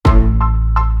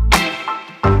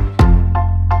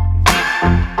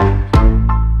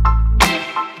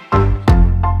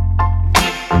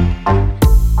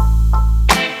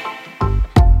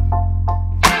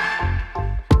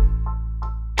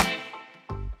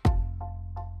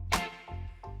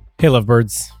Hey,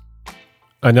 lovebirds.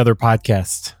 Another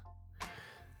podcast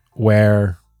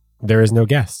where there is no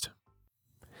guest.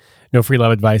 No free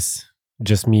love advice,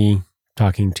 just me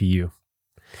talking to you.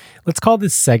 Let's call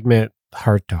this segment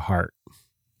Heart to Heart.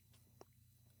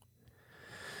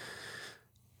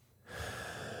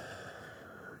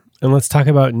 And let's talk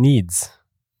about needs,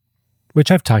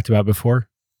 which I've talked about before.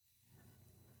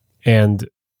 And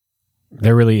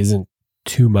there really isn't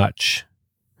too much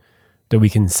that we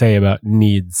can say about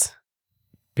needs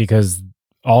because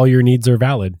all your needs are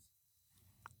valid.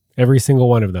 Every single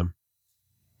one of them.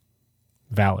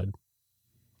 Valid.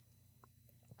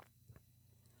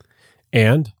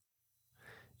 And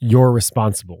you're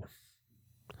responsible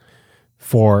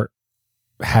for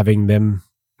having them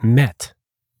met.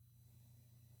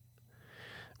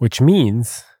 Which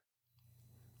means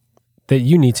that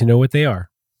you need to know what they are.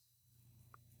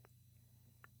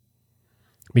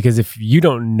 Because if you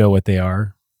don't know what they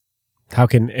are, how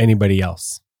can anybody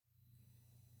else?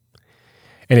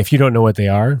 And if you don't know what they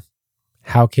are,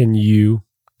 how can you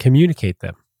communicate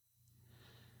them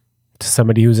to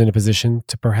somebody who's in a position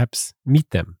to perhaps meet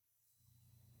them?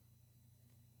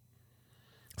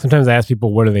 Sometimes I ask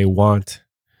people, what do they want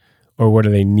or what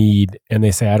do they need? And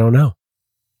they say, I don't know.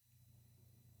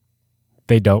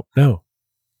 They don't know.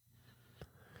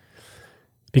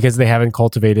 Because they haven't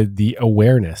cultivated the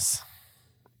awareness,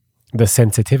 the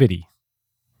sensitivity,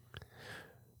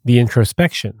 the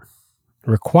introspection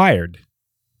required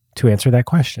to answer that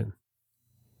question.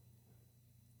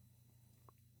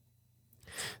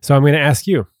 So I'm going to ask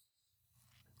you,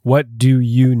 what do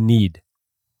you need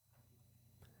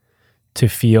to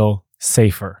feel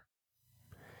safer,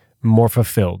 more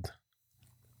fulfilled,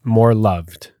 more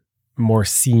loved, more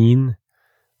seen,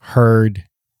 heard,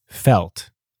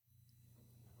 felt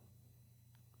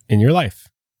in your life,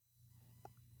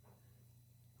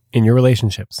 in your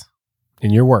relationships,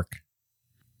 in your work?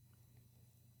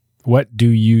 What do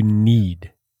you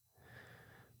need?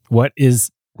 What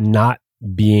is not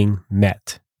being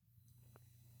met?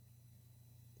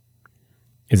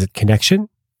 Is it connection?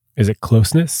 Is it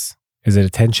closeness? Is it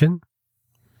attention?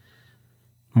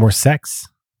 More sex?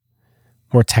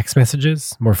 More text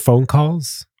messages? More phone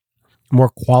calls? More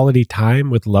quality time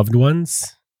with loved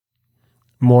ones?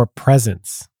 More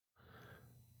presence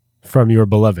from your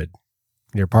beloved,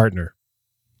 your partner?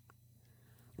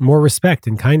 More respect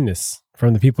and kindness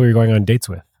from the people you're going on dates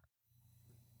with?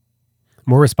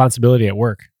 More responsibility at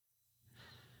work?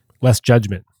 Less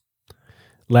judgment?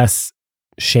 Less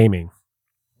shaming?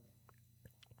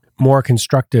 More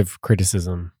constructive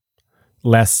criticism?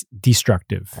 Less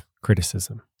destructive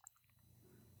criticism?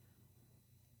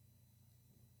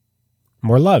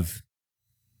 More love?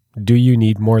 Do you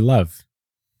need more love?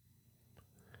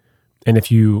 And if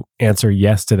you answer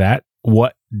yes to that,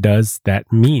 what does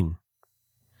that mean?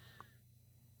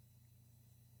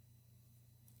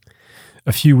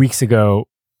 A few weeks ago,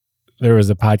 there was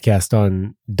a podcast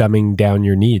on dumbing down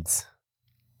your needs.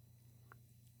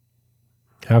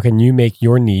 How can you make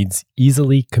your needs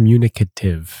easily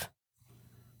communicative?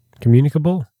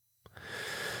 Communicable?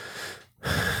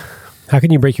 How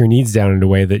can you break your needs down in a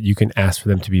way that you can ask for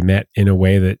them to be met in a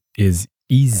way that is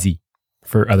easy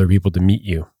for other people to meet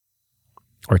you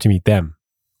or to meet them?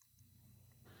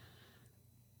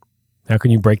 How can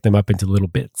you break them up into little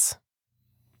bits?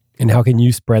 And how can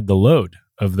you spread the load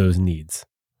of those needs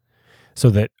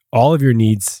so that all of your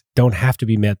needs don't have to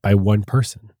be met by one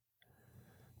person?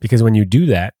 Because when you do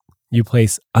that, you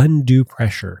place undue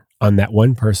pressure on that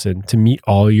one person to meet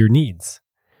all your needs.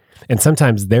 And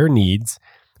sometimes their needs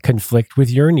conflict with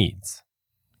your needs.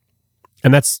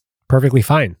 And that's perfectly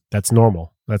fine. That's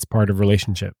normal. That's part of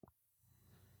relationship.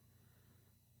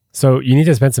 So you need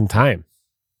to spend some time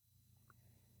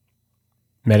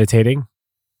meditating,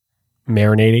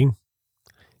 marinating,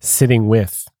 sitting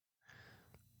with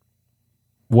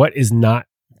what is not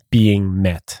being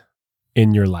met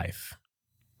in your life.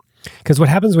 Because what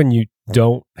happens when you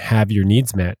don't have your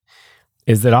needs met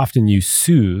is that often you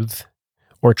soothe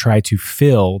or try to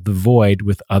fill the void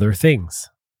with other things.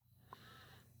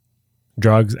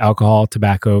 Drugs, alcohol,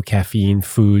 tobacco, caffeine,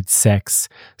 food, sex,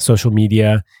 social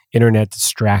media, internet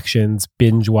distractions,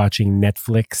 binge watching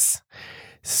Netflix,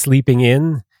 sleeping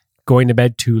in, going to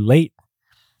bed too late.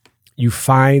 You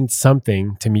find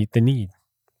something to meet the need.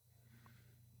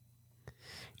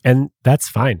 And that's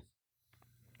fine.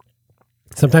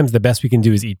 Sometimes the best we can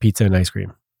do is eat pizza and ice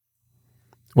cream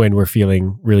when we're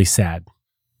feeling really sad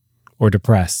or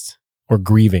depressed or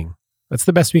grieving. That's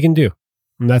the best we can do.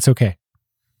 And that's okay.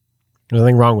 There's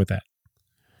nothing wrong with that.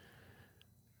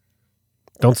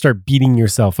 Don't start beating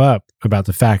yourself up about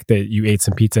the fact that you ate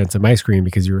some pizza and some ice cream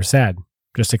because you were sad.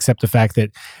 Just accept the fact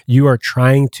that you are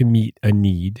trying to meet a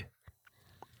need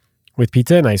with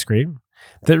pizza and ice cream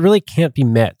that really can't be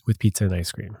met with pizza and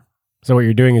ice cream. So what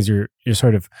you're doing is you're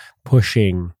sort of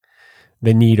pushing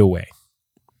the need away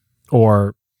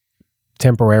or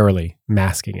temporarily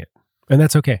masking it. And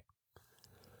that's okay.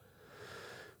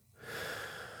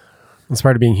 It's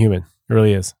part of being human. It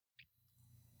really is.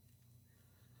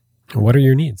 What are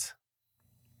your needs?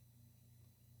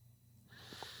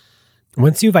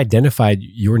 Once you've identified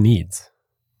your needs,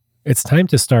 it's time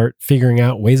to start figuring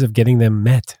out ways of getting them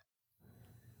met.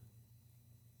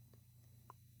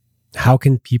 How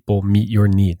can people meet your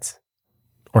needs?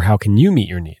 Or how can you meet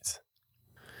your needs?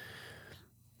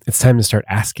 It's time to start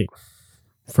asking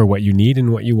for what you need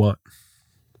and what you want.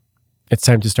 It's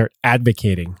time to start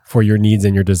advocating for your needs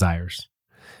and your desires.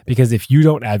 Because if you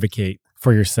don't advocate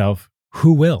for yourself,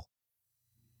 who will?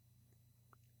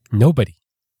 Nobody.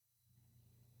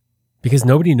 Because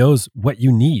nobody knows what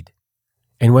you need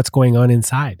and what's going on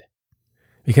inside.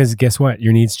 Because guess what?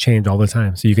 Your needs change all the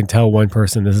time. So you can tell one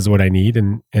person, this is what I need,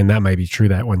 and that might be true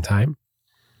that one time.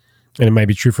 And it might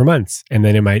be true for months, and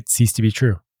then it might cease to be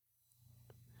true.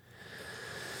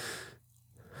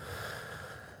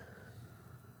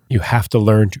 You have to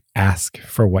learn to ask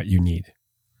for what you need.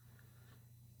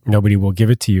 Nobody will give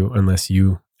it to you unless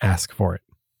you ask for it.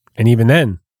 And even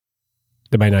then,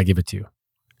 they might not give it to you.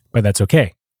 But that's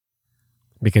okay,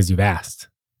 because you've asked.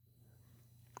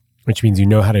 Which means you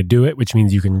know how to do it, which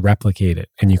means you can replicate it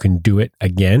and you can do it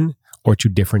again or to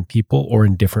different people or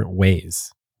in different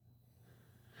ways.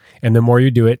 And the more you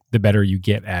do it, the better you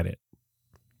get at it.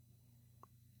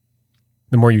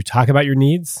 The more you talk about your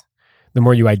needs, the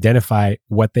more you identify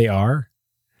what they are,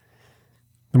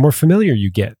 the more familiar you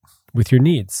get with your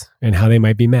needs and how they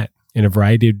might be met in a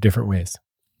variety of different ways.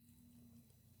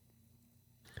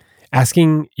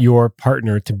 Asking your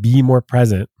partner to be more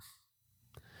present,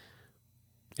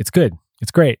 it's good.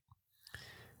 It's great.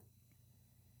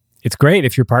 It's great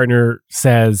if your partner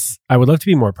says, I would love to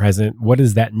be more present. What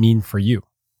does that mean for you?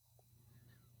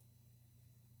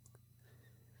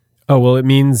 Oh, well, it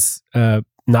means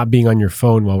not being on your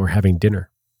phone while we're having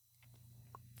dinner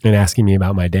and asking me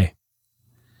about my day.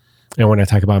 And when I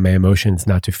talk about my emotions,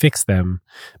 not to fix them,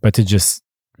 but to just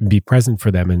be present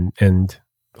for them and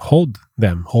hold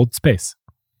them, hold space.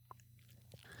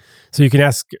 So you can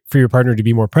ask for your partner to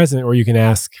be more present, or you can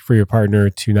ask for your partner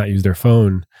to not use their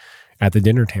phone at the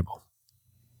dinner table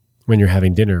when you're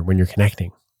having dinner, when you're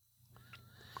connecting.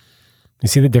 You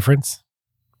see the difference?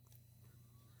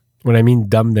 When I mean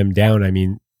dumb them down, I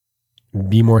mean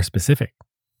be more specific.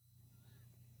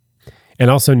 And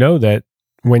also know that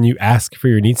when you ask for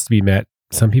your needs to be met,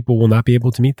 some people will not be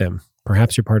able to meet them.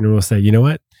 Perhaps your partner will say, you know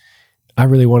what? I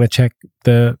really want to check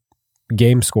the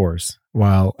game scores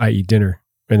while I eat dinner.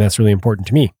 And that's really important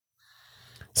to me.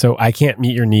 So I can't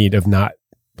meet your need of not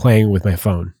playing with my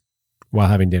phone while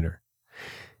having dinner.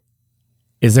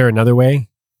 Is there another way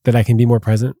that I can be more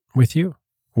present with you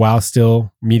while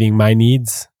still meeting my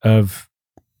needs of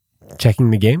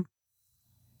checking the game?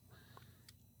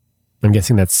 I'm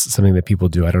guessing that's something that people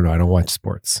do. I don't know. I don't watch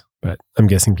sports, but I'm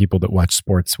guessing people that watch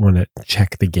sports want to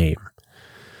check the game,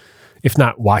 if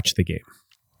not watch the game.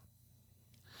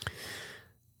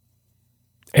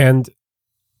 And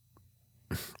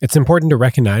it's important to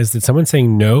recognize that someone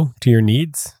saying no to your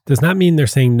needs does not mean they're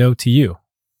saying no to you.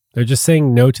 They're just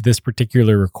saying no to this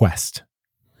particular request.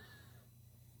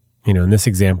 You know, in this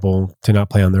example, to not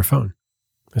play on their phone.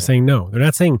 They're saying no. They're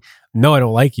not saying, no, I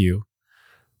don't like you.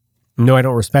 No, I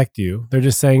don't respect you. They're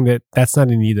just saying that that's not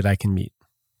a need that I can meet.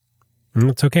 And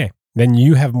it's okay. Then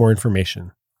you have more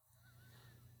information.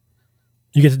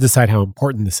 You get to decide how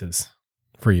important this is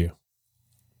for you.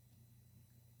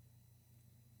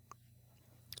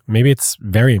 Maybe it's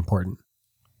very important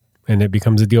and it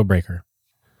becomes a deal breaker.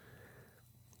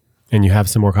 And you have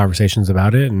some more conversations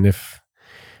about it. And if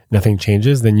nothing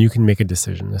changes, then you can make a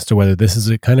decision as to whether this is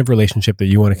a kind of relationship that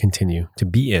you want to continue to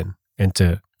be in and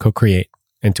to co-create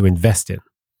and to invest in.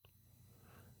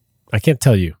 I can't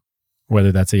tell you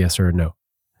whether that's a yes or a no.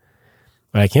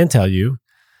 But I can tell you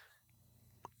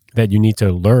that you need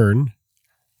to learn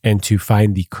and to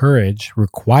find the courage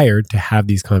required to have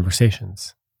these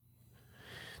conversations.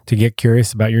 To get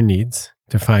curious about your needs,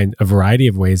 to find a variety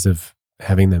of ways of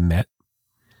having them met,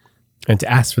 and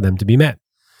to ask for them to be met.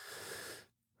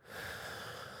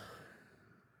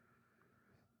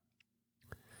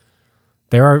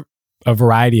 There are a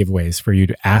variety of ways for you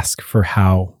to ask for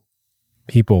how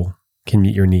people can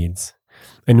meet your needs.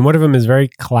 And one of them is very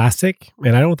classic,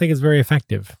 and I don't think it's very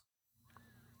effective.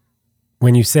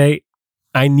 When you say,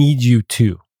 I need you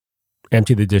to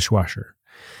empty the dishwasher,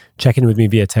 check in with me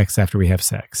via text after we have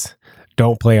sex.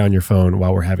 Don't play on your phone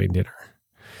while we're having dinner.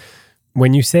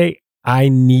 When you say, I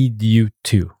need you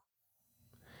to,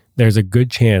 there's a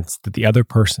good chance that the other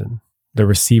person, the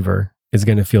receiver, is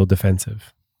going to feel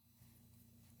defensive.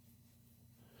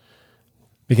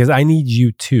 Because I need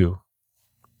you to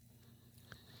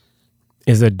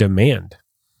is a demand.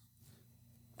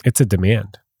 It's a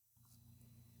demand.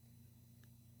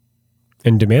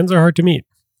 And demands are hard to meet.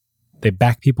 They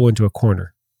back people into a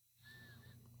corner.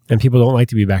 And people don't like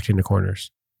to be backed into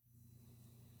corners.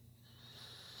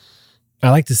 I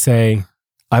like to say,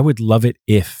 I would love it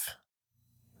if.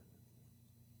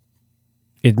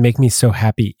 It'd make me so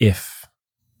happy if.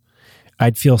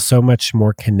 I'd feel so much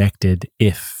more connected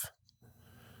if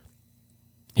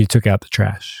you took out the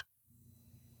trash.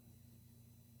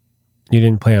 You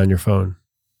didn't play on your phone.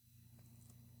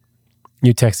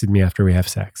 You texted me after we have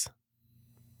sex.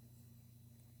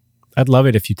 I'd love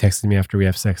it if you texted me after we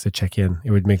have sex to check in.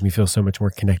 It would make me feel so much more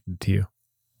connected to you.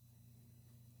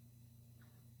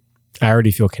 I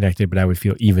already feel connected, but I would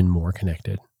feel even more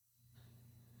connected.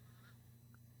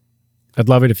 I'd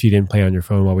love it if you didn't play on your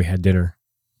phone while we had dinner.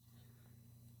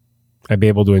 I'd be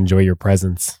able to enjoy your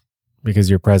presence because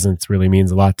your presence really means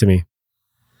a lot to me.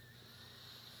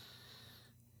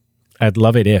 I'd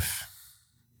love it if,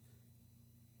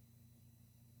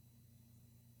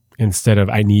 instead of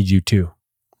I need you to.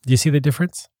 Do you see the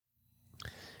difference?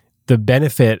 The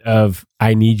benefit of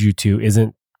I need you to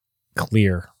isn't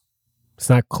clear.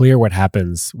 It's not clear what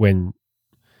happens when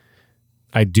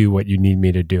I do what you need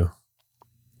me to do.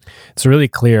 It's really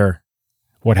clear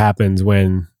what happens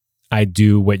when I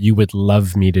do what you would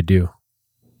love me to do.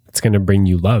 It's going to bring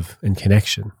you love and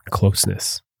connection,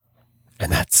 closeness.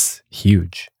 And that's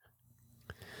huge.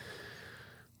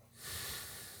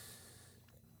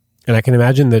 And I can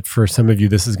imagine that for some of you,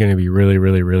 this is going to be really,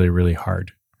 really, really, really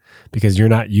hard because you're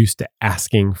not used to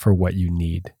asking for what you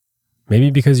need.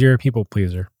 Maybe because you're a people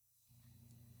pleaser.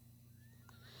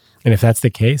 And if that's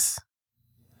the case,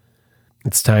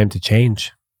 it's time to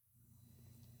change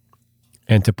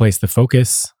and to place the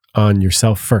focus on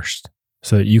yourself first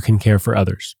so that you can care for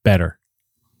others better.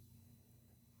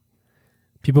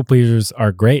 People pleasers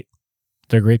are great.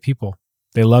 They're great people.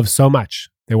 They love so much.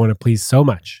 They want to please so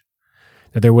much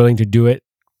that they're willing to do it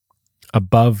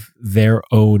above their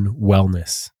own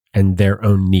wellness and their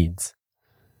own needs.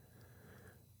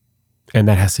 And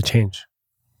that has to change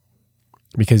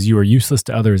because you are useless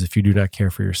to others if you do not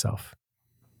care for yourself.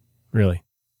 Really.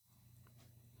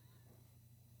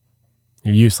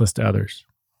 You're useless to others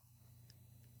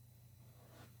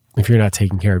if you're not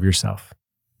taking care of yourself.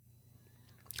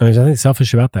 And there's nothing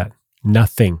selfish about that.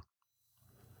 Nothing.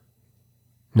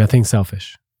 Nothing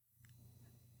selfish.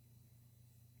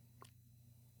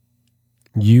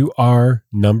 You are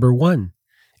number one,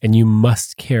 and you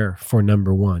must care for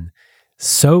number one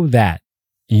so that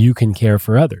you can care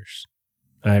for others.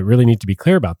 I really need to be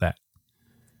clear about that.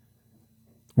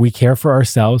 We care for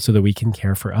ourselves so that we can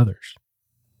care for others.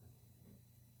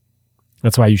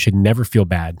 That's why you should never feel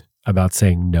bad about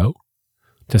saying no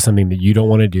to something that you don't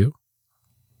want to do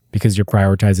because you're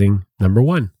prioritizing number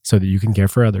one so that you can care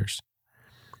for others.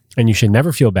 And you should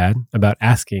never feel bad about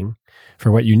asking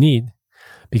for what you need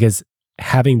because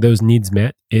having those needs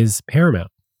met is paramount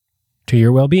to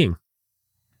your well-being.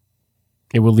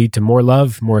 It will lead to more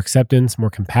love, more acceptance,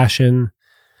 more compassion,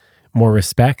 more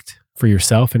respect for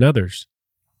yourself and others.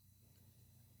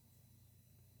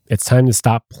 It's time to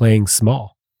stop playing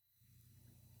small.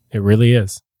 It really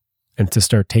is. And to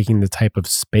start taking the type of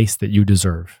space that you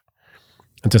deserve.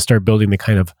 And to start building the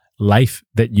kind of life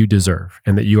that you deserve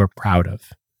and that you are proud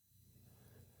of.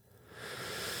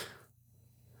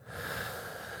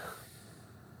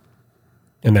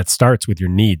 And that starts with your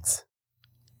needs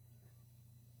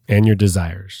and your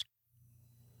desires.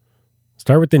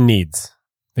 Start with the needs.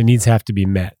 The needs have to be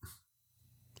met.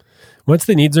 Once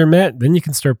the needs are met, then you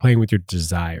can start playing with your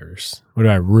desires. What do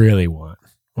I really want?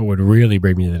 What would really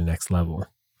bring me to the next level?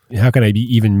 How can I be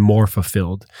even more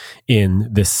fulfilled in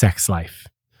this sex life,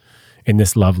 in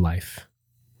this love life,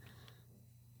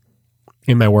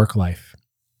 in my work life?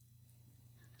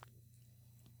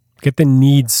 Get the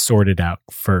needs sorted out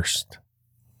first.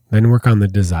 Then work on the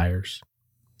desires.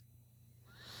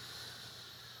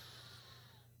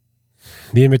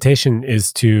 The invitation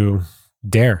is to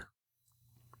dare,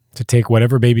 to take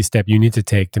whatever baby step you need to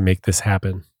take to make this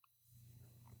happen.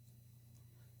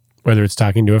 Whether it's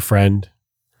talking to a friend,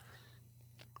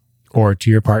 or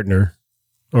to your partner,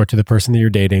 or to the person that you're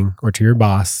dating, or to your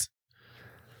boss,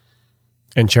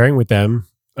 and sharing with them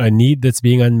a need that's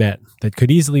being unmet, that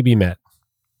could easily be met.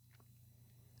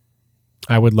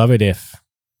 I would love it if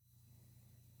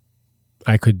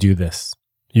I could do this.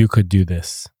 You could do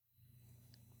this.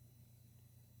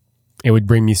 It would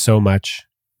bring me so much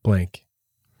blank.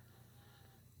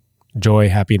 Joy,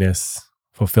 happiness,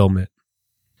 fulfillment.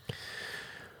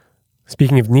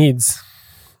 Speaking of needs,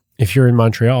 if you're in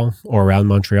Montreal or around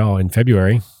Montreal in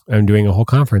February, I'm doing a whole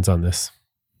conference on this.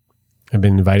 I've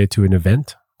been invited to an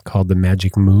event called the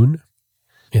Magic Moon.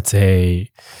 It's a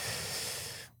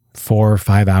 4 or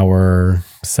 5 hour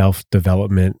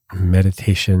self-development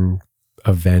meditation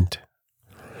event.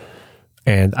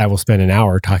 And I will spend an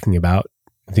hour talking about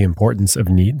the importance of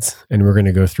needs. And we're going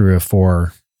to go through a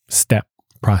 4-step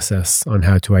process on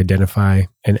how to identify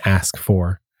and ask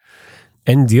for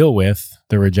and deal with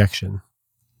the rejection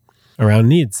around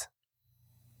needs.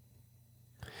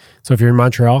 So if you're in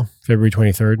Montreal, February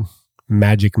 23rd,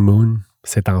 Magic Moon,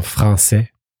 c'est en français.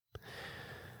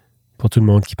 Pour tout le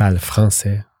monde qui parle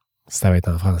français, ça va être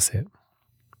en français.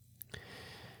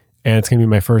 And it's going to be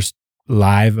my first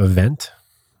live event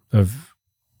of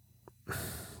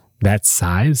that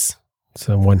size.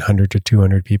 So 100 to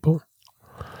 200 people.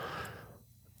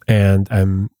 And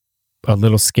I'm a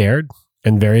little scared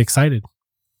and very excited.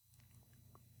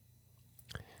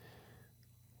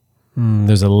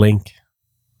 There's a link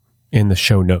in the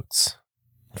show notes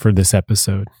for this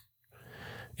episode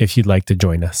if you'd like to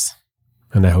join us.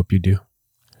 And I hope you do.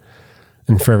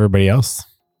 And for everybody else,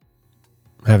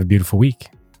 have a beautiful week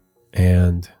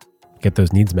and get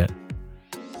those needs met.